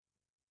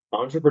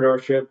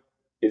Entrepreneurship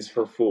is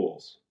for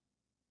fools.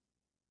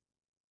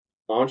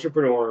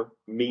 Entrepreneur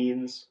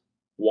means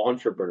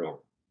wantrepreneur.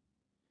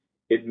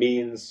 It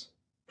means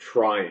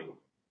trying.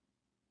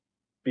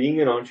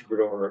 Being an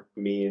entrepreneur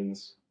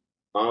means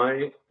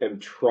I am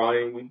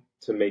trying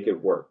to make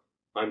it work.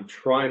 I'm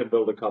trying to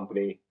build a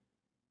company.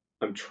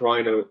 I'm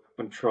trying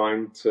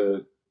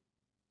to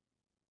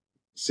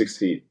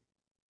succeed.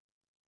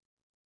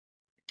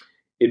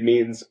 It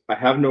means I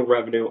have no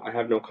revenue, I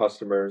have no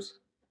customers,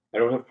 I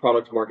don't have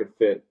product market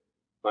fit.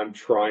 I'm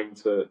trying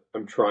to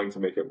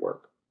make it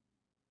work.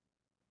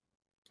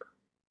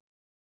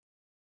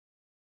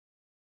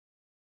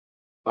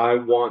 I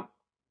want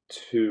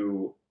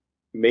to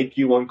make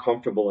you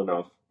uncomfortable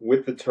enough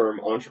with the term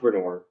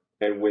entrepreneur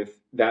and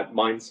with that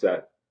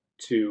mindset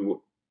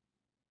to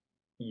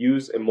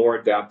use a more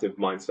adaptive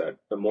mindset,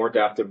 a more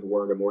adaptive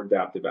word, a more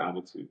adaptive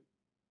attitude.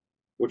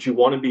 What you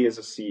want to be as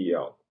a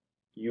CEO,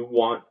 you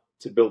want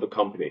to build a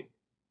company.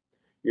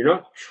 You're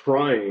not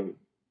trying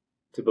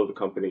to build a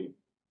company,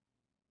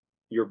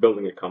 you're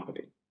building a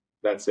company.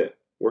 That's it.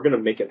 We're going to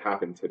make it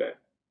happen today.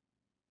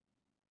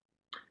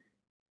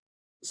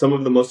 Some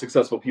of the most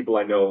successful people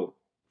I know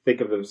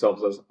think of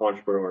themselves as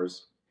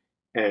entrepreneurs,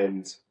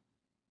 and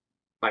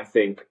I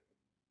think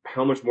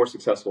how much more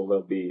successful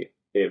they'll be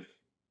if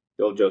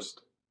they'll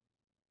just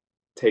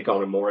take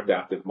on a more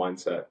adaptive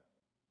mindset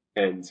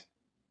and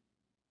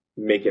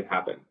make it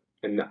happen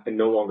and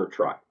no longer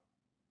try.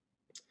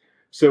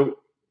 So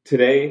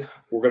today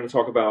we're going to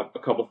talk about a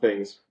couple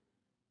things: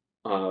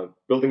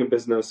 building a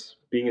business,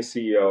 being a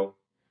CEO,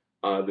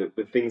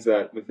 the things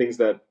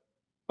that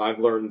I've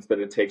learned that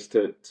it takes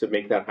to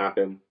make that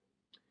happen.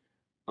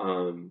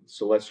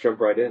 So let's jump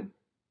right in.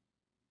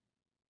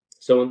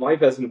 So in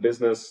life as in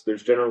business,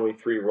 there's generally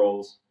three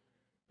roles.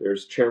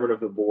 There's chairman of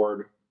the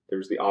board,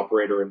 there's the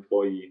operator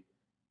employee,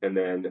 and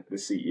then the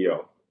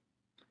CEO.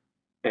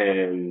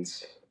 And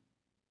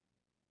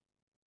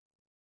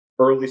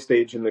early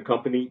stage in the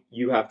company,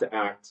 you have to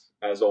act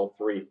as all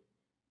three.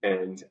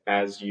 And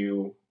as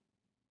you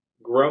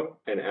grow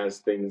and as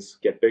things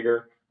get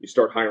bigger, you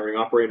start hiring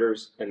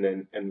operators,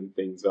 and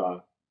things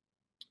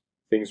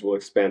will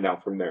expand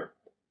out from there.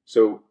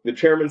 So the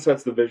chairman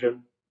sets the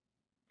vision.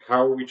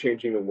 How are we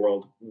changing the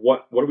world?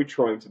 What are we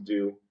trying to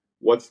do?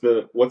 What's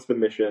the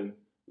mission?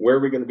 Where are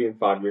we going to be in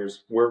 5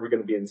 years? Where are we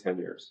going to be in 10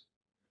 years?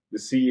 The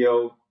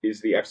CEO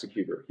is the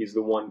executor. He's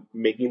the one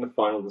making the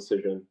final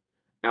decision,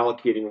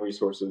 allocating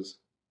resources,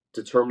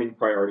 determining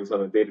priorities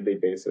on a day-to-day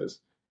basis.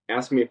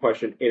 Ask me a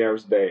question 8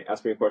 hours a day.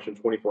 Ask me a question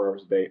 24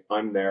 hours a day.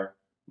 I'm there.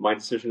 My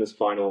decision is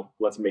final.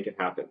 Let's make it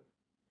happen.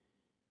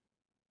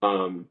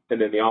 And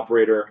then the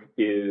operator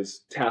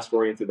is task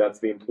oriented. That's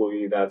the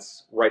employee.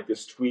 That's write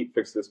this tweet,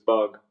 fix this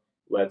bug.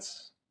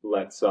 Let's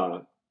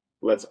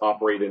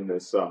operate in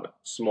this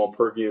small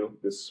purview,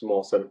 this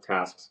small set of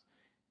tasks,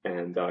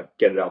 and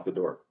get it out the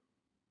door.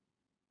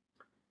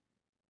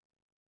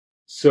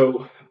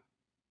 So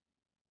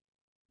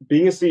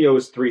being a CEO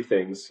is three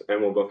things,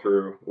 and we'll go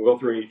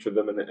through each of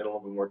them in a little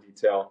bit more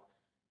detail.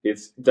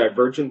 It's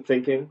divergent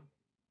thinking,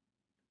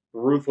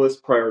 ruthless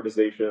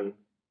prioritization,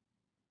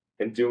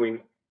 and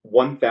doing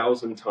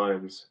 1,000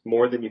 times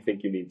more than you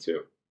think you need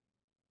to.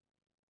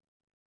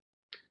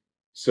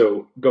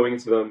 So going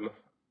into them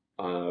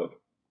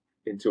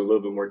into a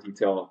little bit more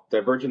detail,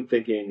 divergent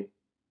thinking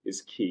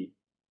is key.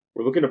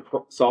 We're looking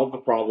to solve the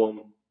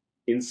problem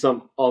in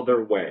some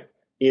other way,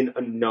 in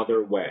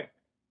another way,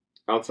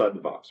 outside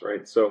the box,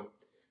 right? So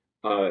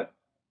the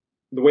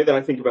way that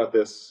I think about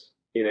this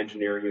in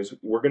engineering is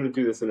we're going to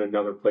do this in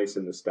another place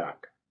in the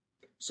stack.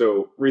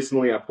 So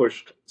recently I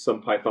pushed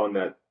some Python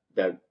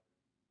that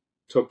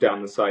took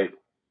down the site,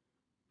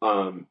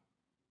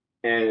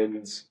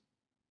 and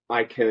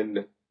I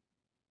can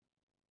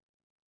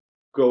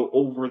go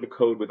over the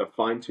code with a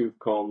fine-tooth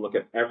comb, look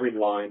at every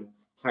line,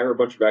 hire a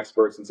bunch of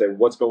experts and say,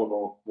 what's going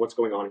wrong? What's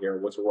going on here?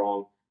 What's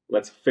wrong?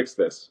 Let's fix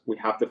this. We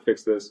have to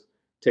fix this.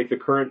 Take the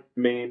current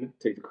main,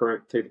 take the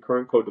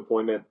current code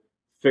deployment,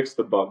 fix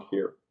the bug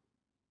here.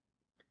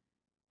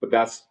 But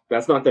that's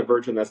not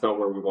divergent. That's not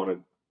where we want to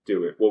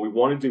do it. What we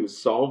want to do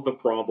is solve the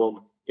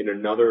problem in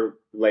another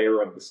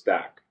layer of the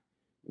stack.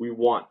 We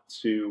want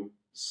to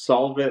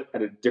solve it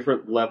at a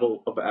different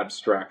level of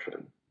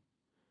abstraction.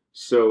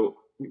 So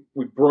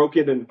we broke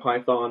it in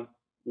Python.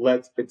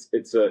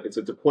 It's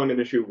a deployment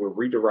issue. We're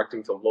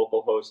redirecting to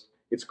localhost.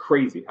 It's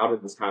crazy. How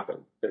did this happen?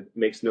 It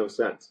makes no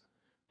sense.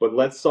 But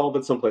let's solve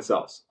it someplace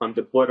else. I'm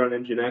deployed on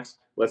Nginx.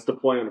 Let's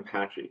deploy on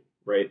Apache,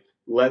 right?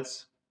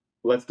 Let's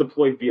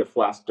deploy via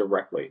Flask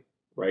directly,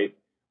 right?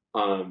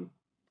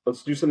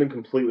 Let's do something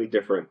completely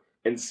different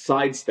and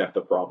sidestep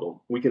the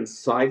problem. We can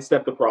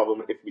sidestep the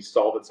problem if we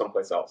solve it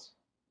someplace else.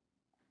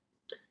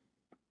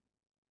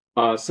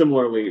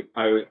 Similarly,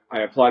 I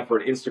applied for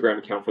an Instagram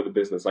account for the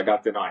business. I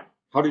got denied.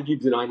 How did you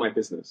deny my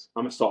business?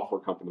 I'm a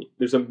software company.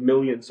 There's a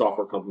million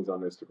software companies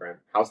on Instagram.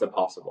 How's that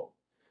possible?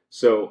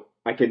 So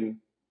I can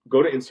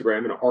go to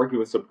Instagram and argue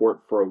with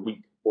support for a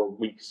week or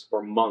weeks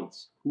or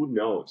months. Who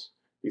knows?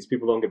 These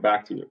people don't get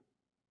back to you.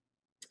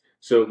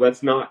 So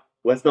let's not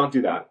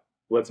do that.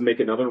 let's make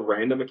another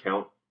random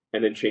account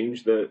and then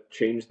change the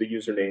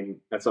username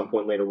at some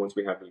point later once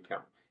we have the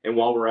account. And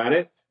while we're at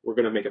it, we're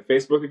going to make a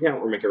Facebook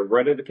account, we're going to make a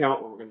Reddit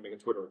account, or we're going to make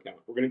a Twitter account.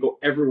 We're going to go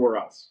everywhere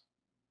else,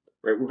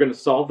 right? We're going to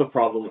solve the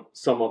problem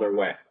some other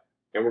way,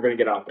 and we're going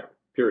to get out there,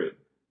 period.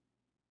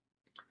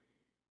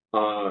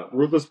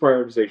 Ruthless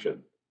prioritization.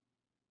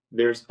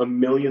 There's a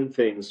million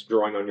things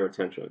drawing on your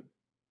attention,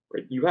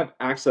 right? You have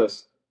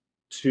access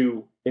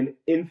to an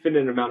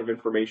infinite amount of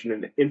information,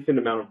 an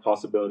infinite amount of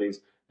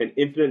possibilities, an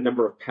infinite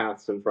number of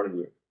paths in front of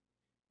you.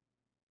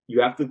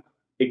 You have to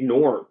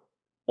ignore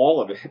all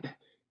of it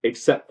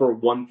except for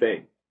one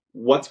thing.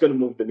 What's going to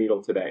move the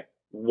needle today?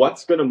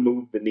 What's going to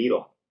move the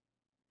needle?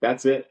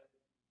 That's it.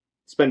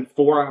 Spend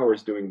 4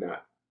 hours doing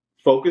that.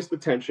 Focused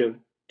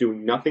attention,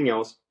 doing nothing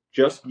else,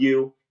 just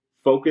you,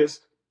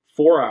 focused,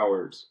 4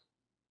 hours.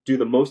 Do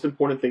the most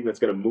important thing that's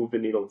going to move the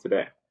needle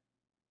today.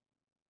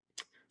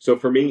 So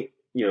for me,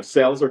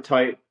 sales are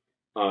tight,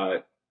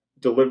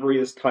 delivery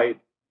is tight,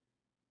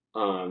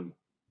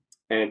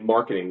 and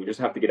marketing. You just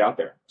have to get out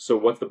there. So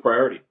what's the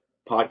priority?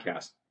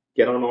 Podcast.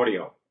 Get on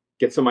audio.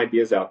 Get some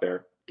ideas out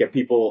there. Get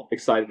people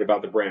excited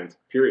about the brand.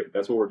 Period.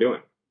 That's what we're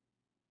doing.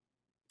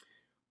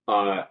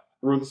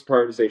 Ruthless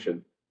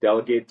prioritization.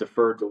 Delegate,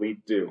 defer,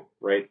 delete, do.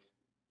 Right?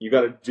 You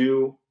got to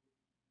do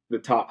the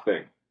top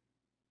thing.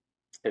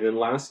 And then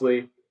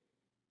lastly,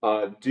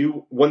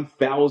 do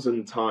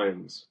 1,000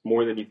 times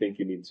more than you think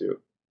you need to.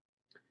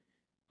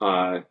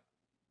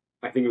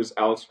 I think it was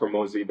Alex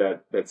Hormozi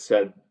that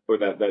said, or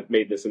that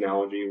made this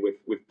analogy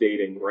with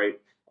dating, right?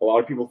 A lot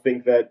of people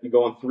think that you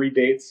go on 3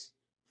 dates,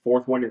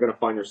 4th one you're going to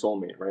find your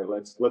soulmate, right?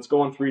 Let's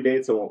go on 3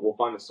 dates and we'll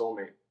find a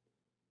soulmate.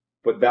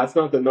 But that's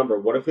not the number.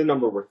 What if the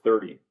number were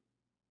 30?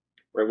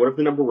 Right? What if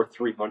the number were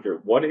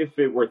 300? What if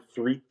it were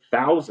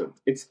 3,000?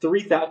 It's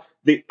 3,000.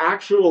 The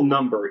actual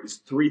number is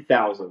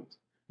 3,000.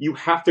 You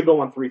have to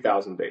go on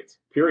 3,000 dates,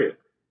 period.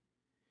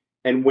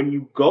 And when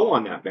you go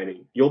on that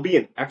many, you'll be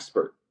an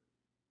expert.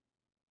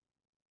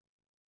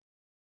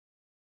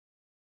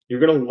 You're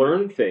going to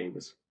learn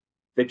things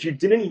that you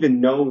didn't even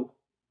know,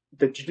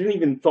 that you didn't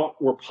even thought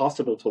were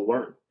possible to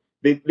learn.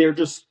 They're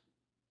just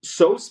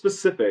so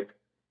specific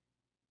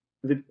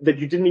that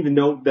you didn't even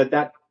know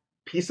that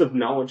piece of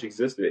knowledge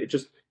existed.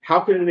 How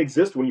can it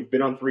exist when you've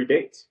been on 3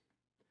 dates?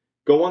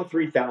 Go on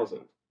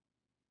 3,000.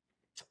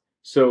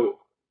 So,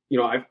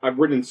 I've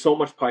written so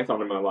much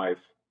Python in my life.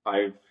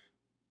 I've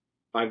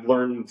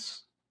learned,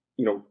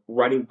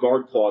 writing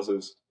guard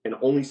clauses and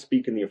only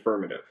speak in the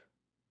affirmative,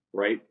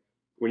 right?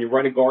 When you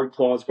write a guard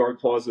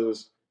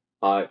clauses,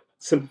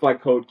 simplify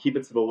code, keep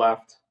it to the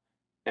left,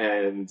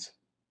 and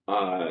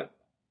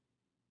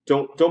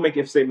don't make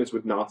if statements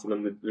with nots in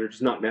them. They're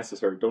just not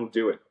necessary. Don't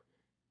do it.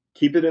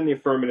 Keep it in the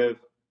affirmative,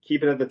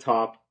 keep it at the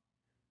top,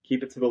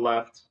 keep it to the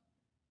left,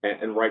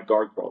 and write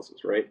guard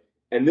clauses, right?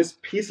 And this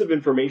piece of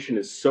information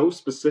is so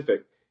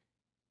specific.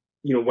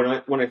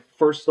 When I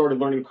first started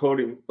learning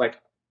coding, like,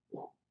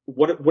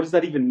 what does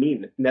that even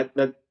mean?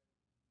 That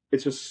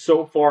it's just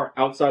so far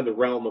outside the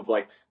realm of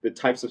like the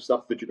types of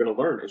stuff that you're going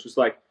to learn. It's just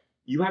like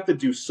you have to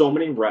do so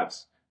many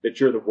reps that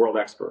you're the world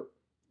expert,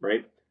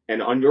 right?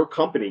 And on your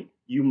company,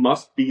 you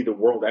must be the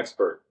world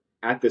expert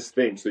at this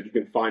thing so that you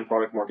can find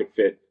product market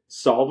fit,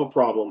 solve a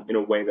problem in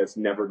a way that's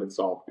never been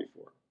solved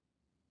before.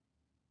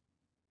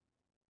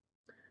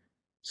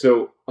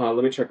 So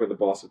let me check with the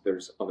boss if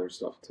there's other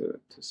stuff to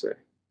say.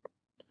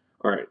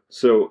 All right.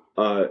 So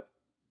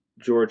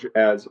George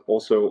adds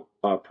also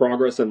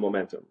progress and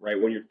momentum, right?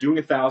 When you're doing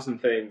 1,000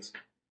 things,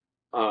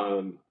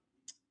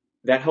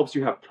 that helps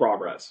you have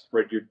progress,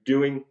 right?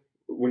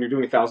 When you're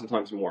doing 1,000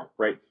 times more,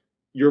 right?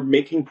 You're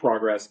making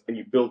progress and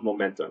you build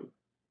momentum.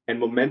 And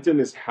momentum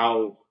is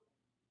how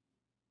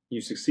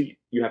you succeed.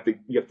 You have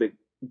to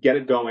get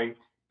it going,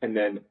 and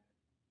then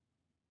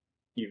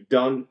you've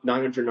done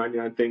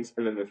 999 things,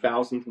 and then the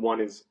 1,000th one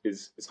is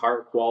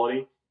higher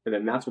quality, and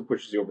then that's what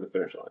pushes you over the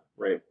finish line,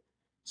 right?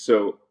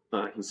 So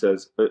he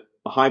says a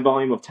high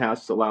volume of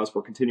tasks allows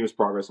for continuous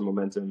progress and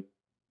momentum,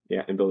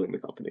 in building the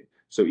company.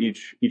 So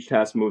each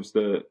task moves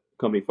the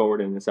company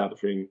forward in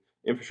establishing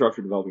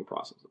infrastructure developing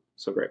processes.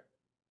 So great.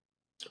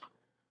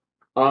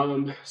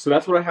 So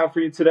that's what I have for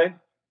you today.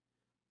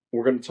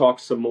 We're going to talk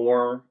some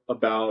more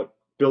about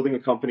building a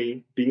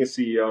company, being a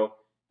CEO,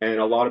 and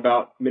a lot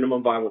about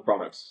minimum viable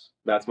products.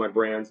 That's my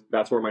brand.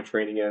 That's where my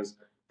training is.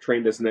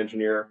 Trained as an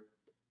engineer.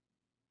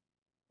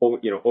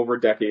 Over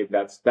a decade.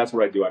 That's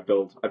what I do. I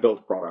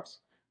build products.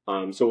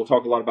 So we'll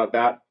talk a lot about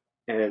that,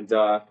 and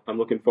I'm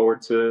looking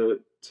forward to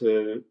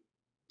the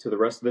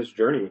rest of this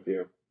journey with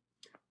you.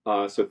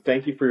 So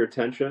thank you for your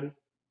attention,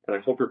 and I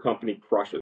hope your company crushes.